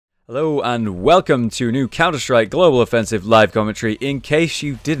Hello and welcome to new Counter-Strike Global Offensive live commentary. In case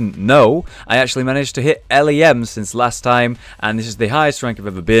you didn't know, I actually managed to hit LEM since last time, and this is the highest rank I've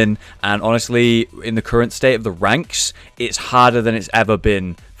ever been, and honestly, in the current state of the ranks, it's harder than it's ever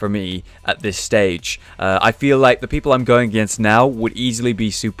been for me at this stage. I feel like the people I'm going against now would easily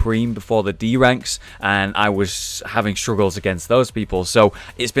be supreme before the D ranks, and I was having struggles against those people, so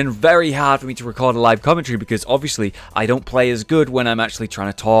it's been very hard for me to record a live commentary because obviously I don't play as good when I'm actually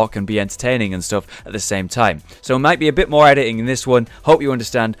trying to talk and be entertaining and stuff at the same time. So it might be a bit more editing in this one. Hope you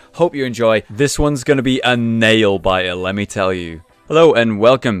understand, hope you enjoy. This one's gonna be a nail biter, let me tell you. Hello and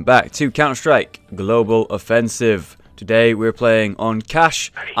welcome back to Counter-Strike Global Offensive. Today we're playing on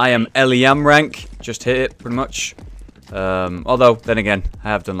Cash. I am LEM rank, just hit it pretty much. Although, then again, I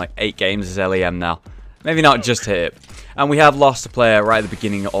have done like 8 games as LEM now. Maybe not just hit it. And we have lost a player right at the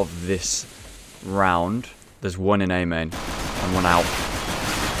beginning of this round. There's one in A main and one out.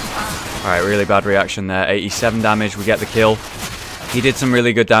 Alright, really bad reaction there. 87 damage, we get the kill. He did some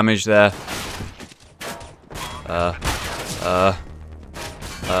really good damage there.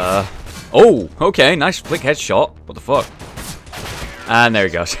 Oh, okay, nice flick headshot. What the fuck? And there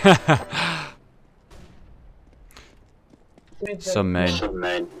he goes. Some main.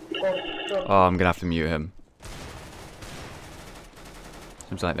 Oh, I'm gonna have to mute him.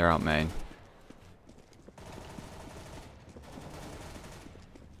 Seems like they're out main.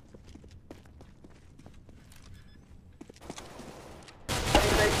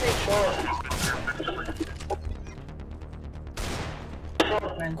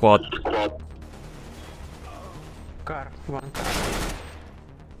 Quad. Car, one car.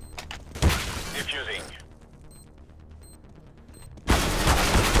 Diffusing.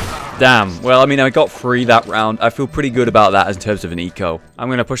 Damn. Well, I mean, I got 3 that round. I feel pretty good about that in terms of an eco. I'm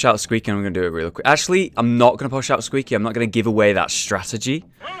going to push out Squeaky and I'm going to do it real quick. Actually, I'm not going to push out Squeaky. I'm not going to give away that strategy.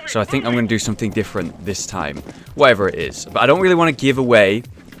 So I think I'm going to do something different this time. Whatever it is. But I don't really want to give away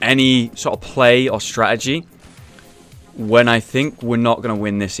any sort of play or strategy when I think we're not going to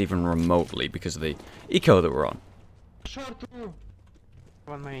win this even remotely because of the eco that we're on. Short two.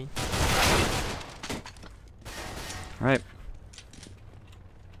 One main. Right.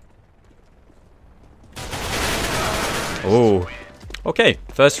 Oh. Okay,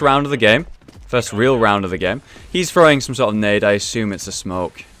 first round of the game. First real round of the game. He's throwing some sort of nade. I assume it's a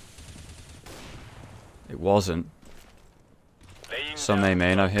smoke. It wasn't. Some A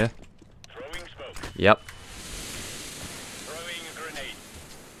main out here. Yep.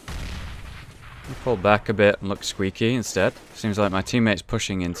 Pull back a bit and look Squeaky instead. Seems like my teammate's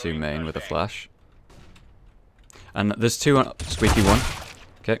pushing into main with a flash. And there's 2 on Squeaky 1.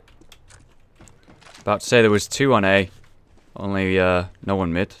 Okay. About to say there was 2 on A. Only no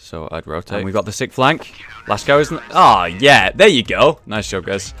one mid, so I'd rotate. And we got the sick flank. Last guy was... Ah, yeah. There you go. Nice job,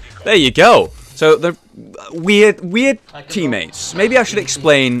 guys. There you go. So the weird teammates. Maybe I should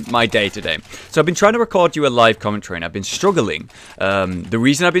explain my day today. So I've been trying to record you a live commentary and I've been struggling. The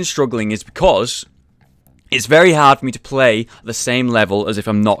reason I've been struggling is because it's very hard for me to play the same level as if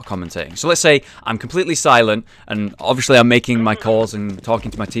I'm not commentating. So let's say I'm completely silent and obviously I'm making my calls and talking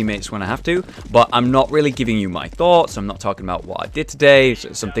to my teammates when I have to, but I'm not really giving you my thoughts. I'm not talking about what I did today,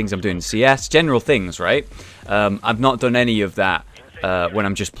 some things I'm doing in CS, general things, right? I've not done any of that when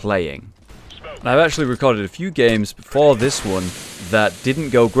I'm just playing. I've actually recorded a few games before this one that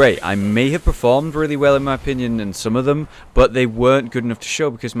didn't go great. I may have performed really well in my opinion in some of them, but they weren't good enough to show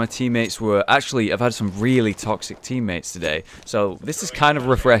because my teammates were... Actually, I've had some really toxic teammates today, so this is kind of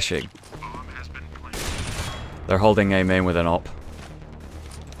refreshing. They're holding A main with an op.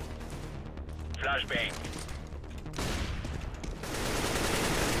 Flashbang.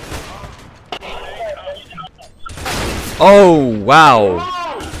 Oh, wow.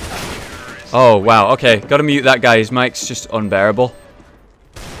 Oh, wow, okay, gotta mute that guy, his mic's just unbearable.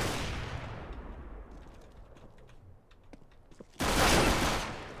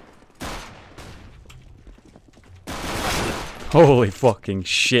 Holy fucking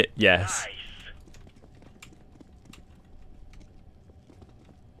shit, yes.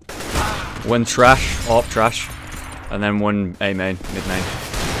 One trash, op trash, and then one A main, mid main.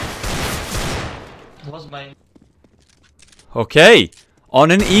 Was main. Okay. On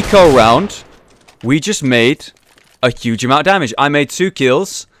an eco round, we just made a huge amount of damage. I made 2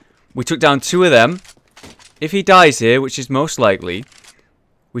 kills. We took down 2 of them. If he dies here, which is most likely,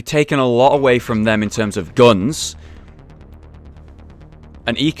 we've taken a lot away from them in terms of guns.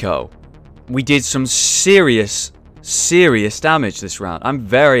 An eco. We did some serious damage this round. I'm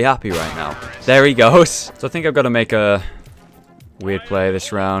very happy right now. There he goes. So I think I've got to make a weird play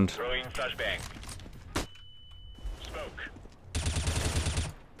this round.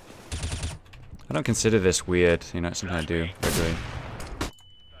 I don't consider this weird, you know, it's something I do regularly.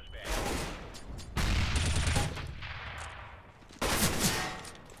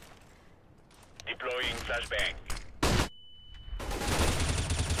 Deploying flashbang.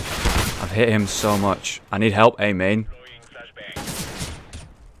 I've hit him so much. I need help, A main.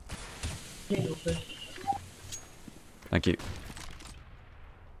 Thank you.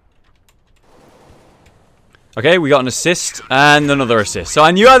 Okay, we got an assist and another assist. So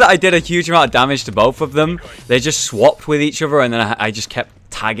I knew that I did a huge amount of damage to both of them. They just swapped with each other, and then I just kept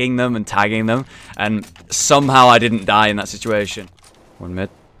tagging them, and somehow I didn't die in that situation. One mid.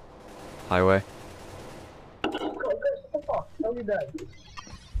 Highway.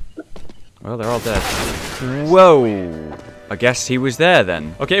 Well, they're all dead. Whoa! I guess he was there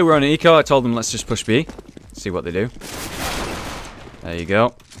then. Okay, we're on an eco. I told them let's just push B. See what they do. There you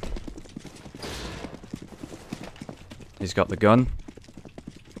go. He's got the gun.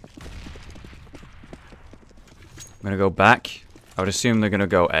 I'm gonna go back. I would assume they're gonna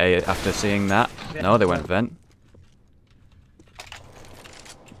go A after seeing that. No, they went vent.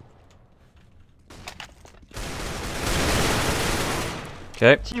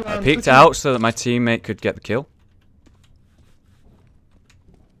 Okay, I peeked out so that my teammate could get the kill.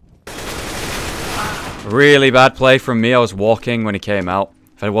 Really bad play from me. I was walking when he came out.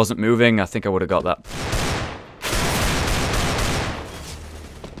 If I wasn't moving, I think I would have got that.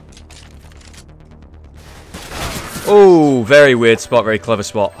 Oh, very weird spot, very clever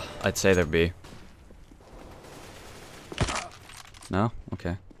spot. I'd say there'd be. No?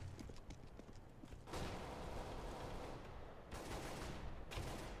 Okay.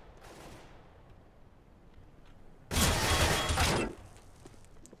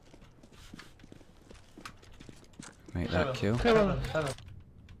 Make that kill. Flashbang.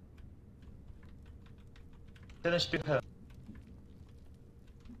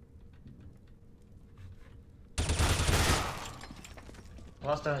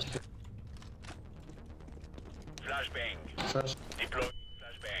 Deploy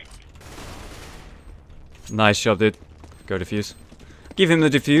flashbang. Nice job, dude. Go defuse. Give him the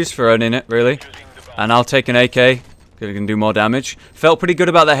defuse for earning it, really. And I'll take an AK. It can do more damage. Felt pretty good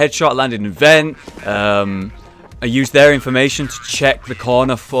about that headshot. Landed in vent. I used their information to check the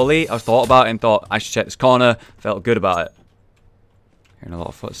corner fully. I thought about it and thought I should check this corner. Felt good about it. Hearing a lot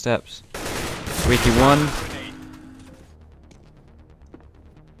of footsteps. Squeaky one.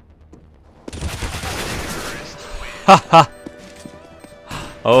 Haha.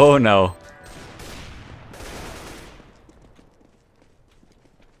 Oh no.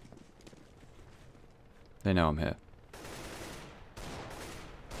 They know I'm here.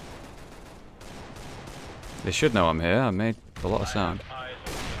 They should know I'm here. I made a lot of sound.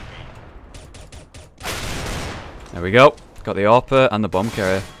 There we go. Got the AWPer and the bomb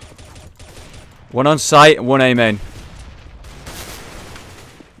carrier. One on site, one A main.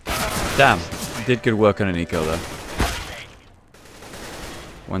 Damn. Did good work on an eco though.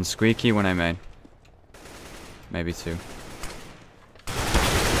 One squeaky, one A main. Maybe two.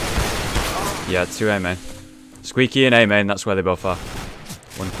 Yeah, two A main. Squeaky and A main, that's where they both are.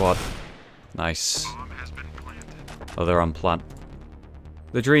 One quad. Nice. Oh, they're on plant.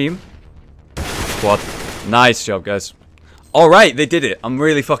 The dream. Quad. Nice job, guys. Alright, they did it. I'm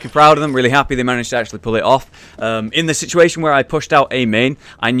really fucking proud of them. Really happy they managed to actually pull it off. In the situation where I pushed out A main,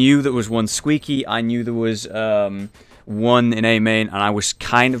 I knew there was one squeaky. I knew there was one in A main. And I was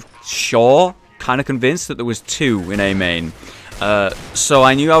kind of sure, kind of convinced that there was two in A main. So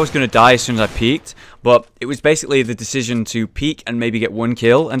I knew I was going to die as soon as I peeked, but it was basically the decision to peek and maybe get one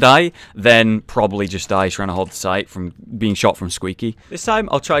kill and die, then probably just die trying to hold the site from being shot from squeaky. This time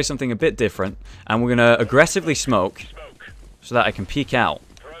I'll try something a bit different, and we're going to aggressively smoke so that I can peek out.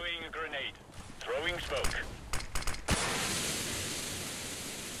 Throwing a grenade. Throwing smoke.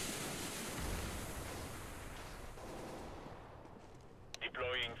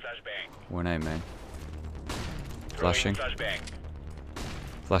 Deploying flashbang. One A main. Throwing Flashing. flashbang.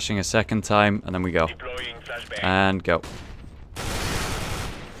 Flashing a second time, and then we go. Deploying flashbang. And go.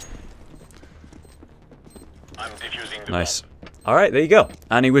 I'm defusing the Nice. Alright, there you go.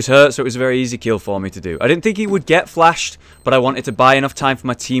 And he was hurt, so it was a very easy kill for me to do. I didn't think he would get flashed, but I wanted to buy enough time for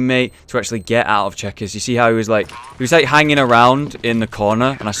my teammate to actually get out of checkers. You see how he was like hanging around in the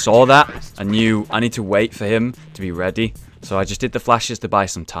corner, and I saw that. I knew I need to wait for him to be ready. So I just did the flashes to buy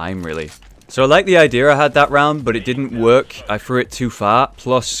some time, really. So I like the idea I had that round, but it didn't work. I threw it too far.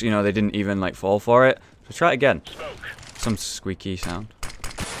 Plus, you know, they didn't even like fall for it. So try it again. Some squeaky sound.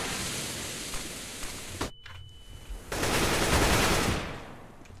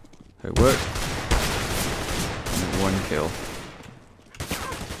 It worked. And one kill.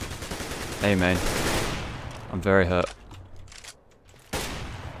 Hey, man. I'm very hurt.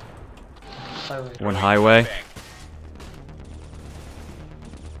 One highway.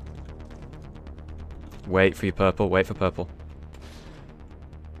 Wait for your purple. Wait for purple.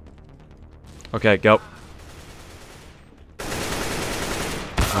 Okay, go.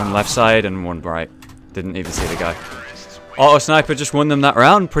 One left side and one right. Didn't even see the guy. Auto sniper just won them that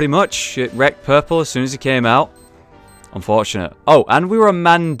round, pretty much. It wrecked purple as soon as he came out. Unfortunate. Oh, and we were a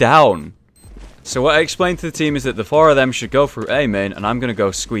man down. So what I explained to the team is that the 4 of them should go through A main, and I'm going to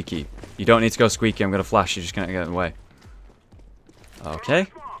go squeaky. You don't need to go squeaky, I'm going to flash, you're just going to get in the way. Okay.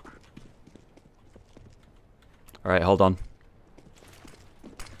 Alright, hold on.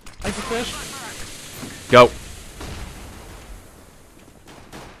 Go.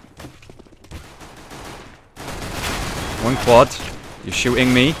 One quad. You're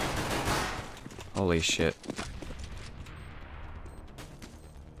shooting me. Holy shit.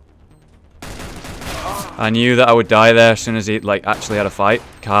 I knew that I would die there as soon as he, like, actually had a fight.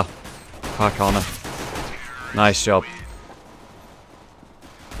 Car corner. Nice job.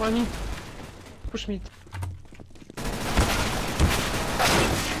 Money. Push me.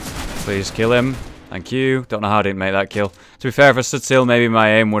 Please kill him. Thank you. Don't know how I didn't make that kill. To be fair, if I stood still, maybe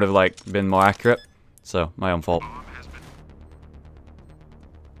my aim would have, like, been more accurate. So, my own fault.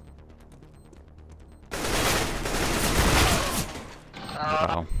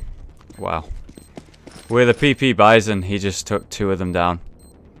 Wow. Wow. With a PP Bison, he just took 2 of them down.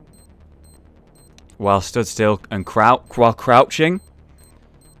 While stood still and while crouching.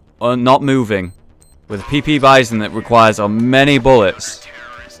 Or not moving. With a PP Bison that requires many bullets.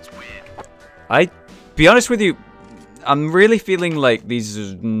 Be honest with you, I'm really feeling like these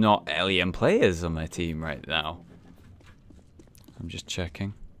are not LEM players on my team right now. I'm just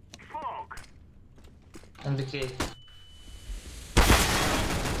checking.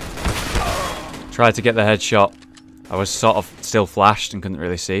 Tried to get the headshot. I was sort of still flashed and couldn't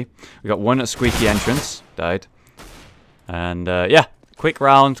really see. We got one at squeaky entrance. Died. And yeah, quick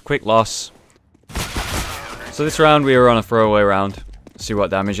round, quick loss. So this round we were on a throwaway round. See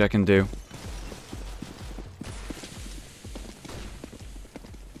what damage I can do.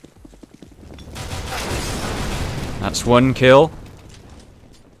 That's 1 kill.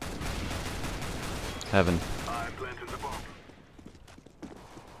 Heaven.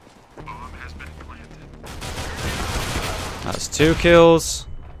 That's 2 kills.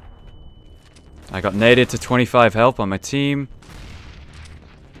 I got naded to 25 health on my team.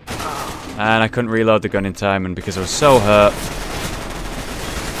 And I couldn't reload the gun in time, and because I was so hurt.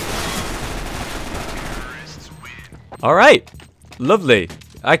 Alright. Lovely.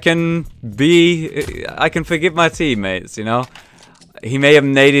 I can forgive my teammates, you know. He may have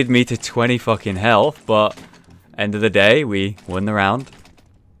naded me to 20 fucking health, but end of the day, we won the round.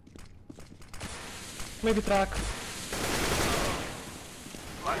 Maybe track.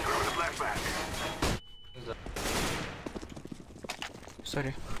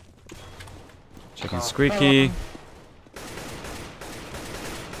 Sorry. Checking squeaky.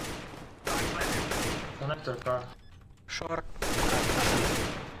 Short.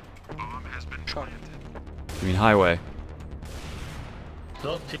 Short. You mean highway?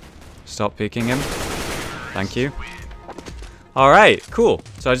 Stop peeking him. Thank you. Alright, cool.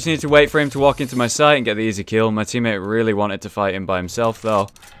 So I just need to wait for him to walk into my sight and get the easy kill. My teammate really wanted to fight him by himself though,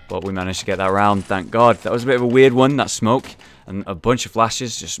 but we managed to get that round, thank God. That was a bit of a weird one, that smoke. And a bunch of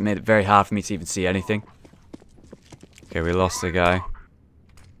flashes just made it very hard for me to even see anything. Okay, we lost the guy.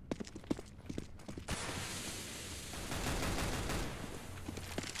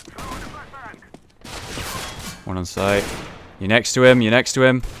 One on site. You're next to him, you're next to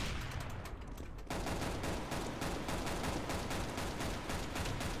him.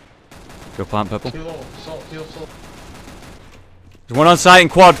 Go plant purple. There's one on site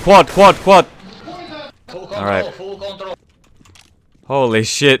and quad. Alright. Holy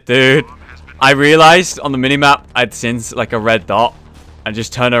shit, dude. I realized on the minimap I'd seen like a red dot and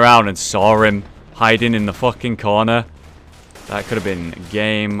just turned around and saw him hiding in the fucking corner. That could have been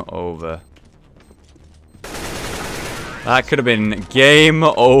game over. That could have been game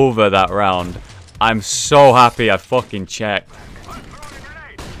over that round. I'm so happy I fucking checked.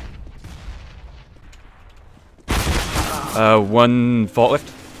 One forklift.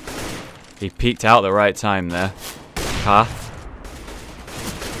 He peeked out at the right time there. Car.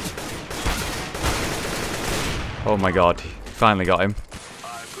 Oh my god. Finally got him.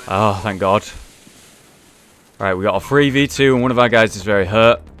 Oh, thank god. Right, we got a 3v2 and one of our guys is very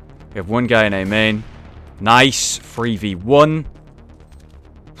hurt. We have one guy in A main. Nice. 3v1.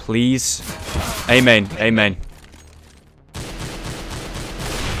 Please. A main. A main.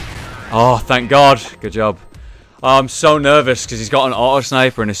 Oh, thank God. Good job. Oh, I'm so nervous because he's got an auto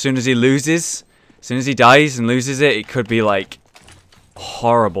sniper, and as soon as he loses, as soon as he dies and loses it, it could be like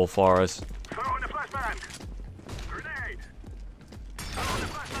horrible for us.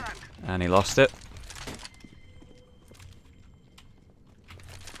 And he lost it.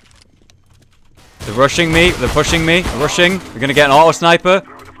 They're rushing me. They're pushing me. They're rushing. They're going to get an auto sniper.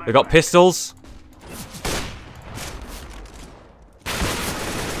 They've got pistols.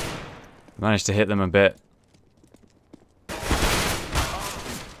 Managed to hit them a bit.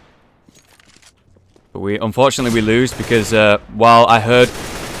 But unfortunately we lose because while I heard...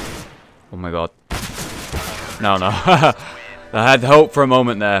 Oh my God. No. I had hope for a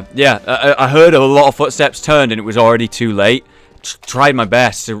moment there. Yeah, I heard a lot of footsteps turned and it was already too late. Tried my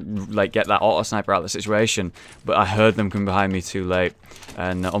best to like get that auto sniper out of the situation, but I heard them come behind me too late.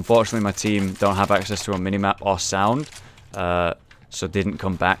 And unfortunately my team don't have access to a minimap or sound, so didn't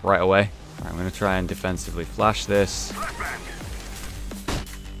come back right away. Right, I'm going to try and defensively flash this.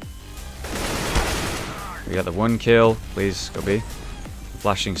 We got the 1 kill. Please, go B.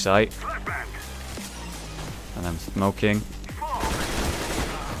 Flashing sight. And I'm smoking.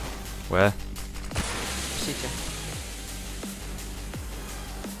 Where? City.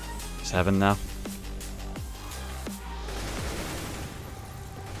 It's heaven now.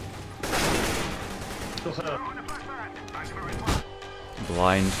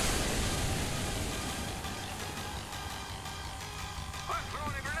 Blind.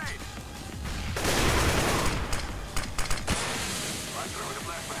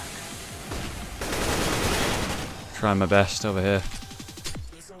 Trying my best over here.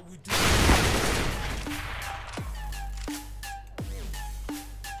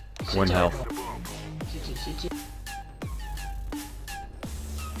 One health.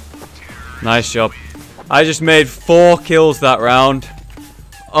 Nice job. I just made 4 kills that round.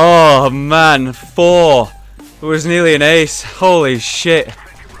 Oh man, 4. It was nearly an ace. Holy shit.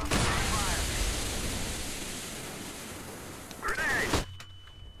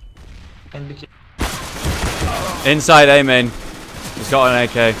 Inside A main. He's got an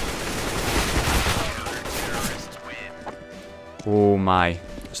AK. Oh my.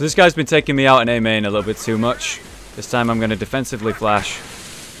 So this guy's been taking me out in A main a little bit too much. This time I'm going to defensively flash.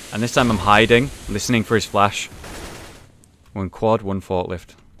 And this time I'm hiding, listening for his flash. 1 quad, 1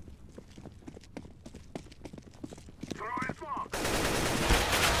 forklift.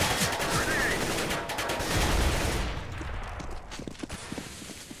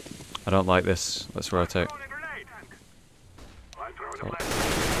 I don't like this. Let's rotate.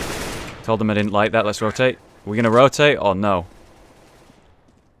 Told them I didn't like that. Let's rotate. Are we going to rotate or no?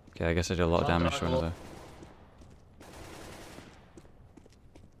 Okay, I guess I did a lot of damage to him there.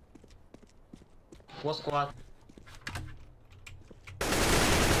 One squad.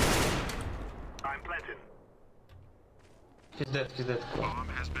 He's dead, he's dead.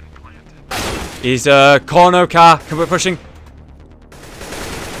 He's corner car. Come on, pushing.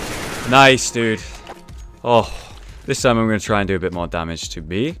 Nice, dude. Oh, this time I'm going to try and do a bit more damage to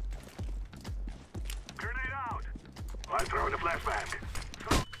B.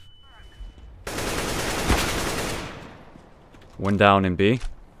 One down in B.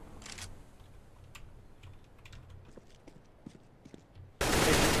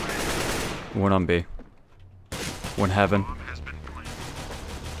 One on B. One heaven.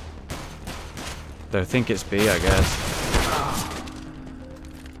 They think it's B, I guess.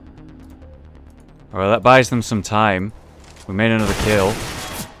 Alright, that buys them some time. We made another kill.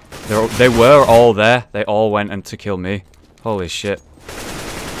 They were all there. They all went and to kill me. Holy shit.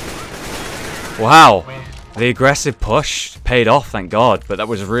 Wow. The aggressive push paid off, thank God. But that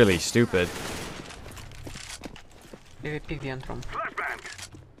was really stupid. Maybe pick the antrum.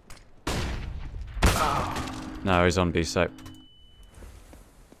 No, he's on B site.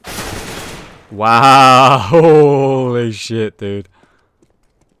 Wow. Holy shit, dude.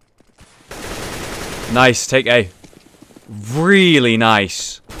 Nice, take A. Really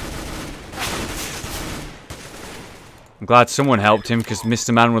nice. I'm glad someone helped him because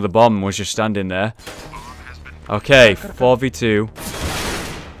Mr. Man with a bomb was just standing there. Okay, 4v2.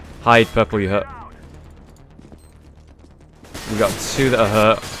 Hide, purple, you hurt. We got 2 that are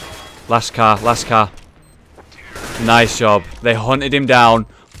hurt. Last car, last car. Nice job. They hunted him down.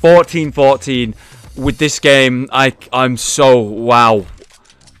 14-14. With this game, I'm so wow.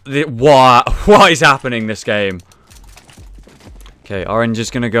 What is happening this game? Okay, Orange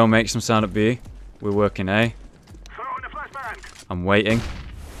is gonna go make some sound at B. We're working A. I'm waiting.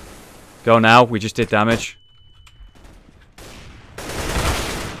 Go now. We just did damage.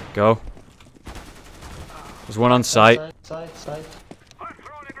 Go. There's one on site.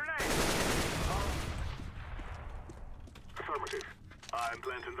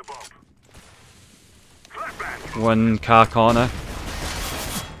 One car corner.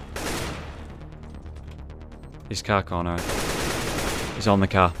 He's car corner. He's on the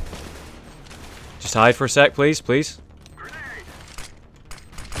car. Just hide for a sec, please, please.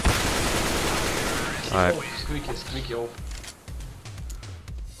 Alright. Squeaky off.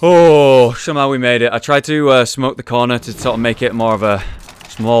 Oh, somehow we made it. I tried to smoke the corner to sort of make it more of a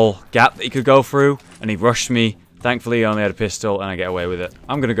small gap that he could go through, and he rushed me. Thankfully, he only had a pistol, and I get away with it.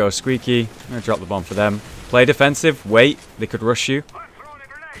 I'm going to go squeaky. I'm going to drop the bomb for them. Play defensive. Wait. They could rush you.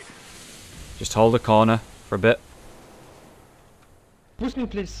 Just hold the corner for a bit. Push me,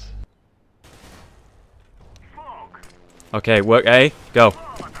 please. Okay, work A. Go.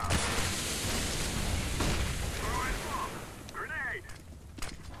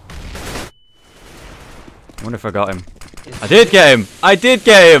 I wonder if I got him. I did get him! I did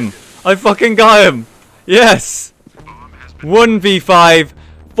get him! I fucking got him! Yes! 1v5,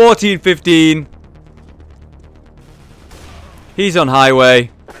 14-15. He's on highway.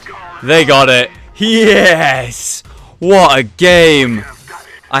 They got it. Yes! What a game!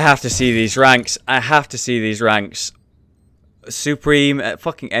 I have to see these ranks. I have to see these ranks. Supreme,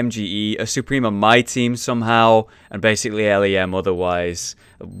 fucking MGE, a Supreme on my team somehow, and basically LEM otherwise.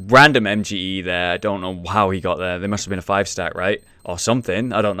 Random MGE there. I don't know how he got there. There must have been a 5-stack, right? Or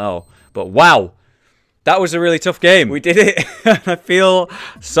something. I don't know. But wow! That was a really tough game. We did it. I feel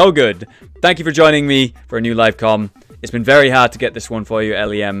so good. Thank you for joining me for a new live comm. It's been very hard to get this one for you,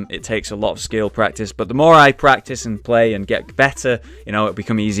 LEM. It takes a lot of skill practice, but the more I practice and play and get better, you know, it'll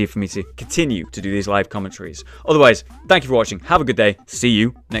become easier for me to continue to do these live commentaries. Otherwise, thank you for watching. Have a good day. See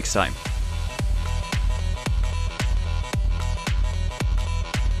you next time.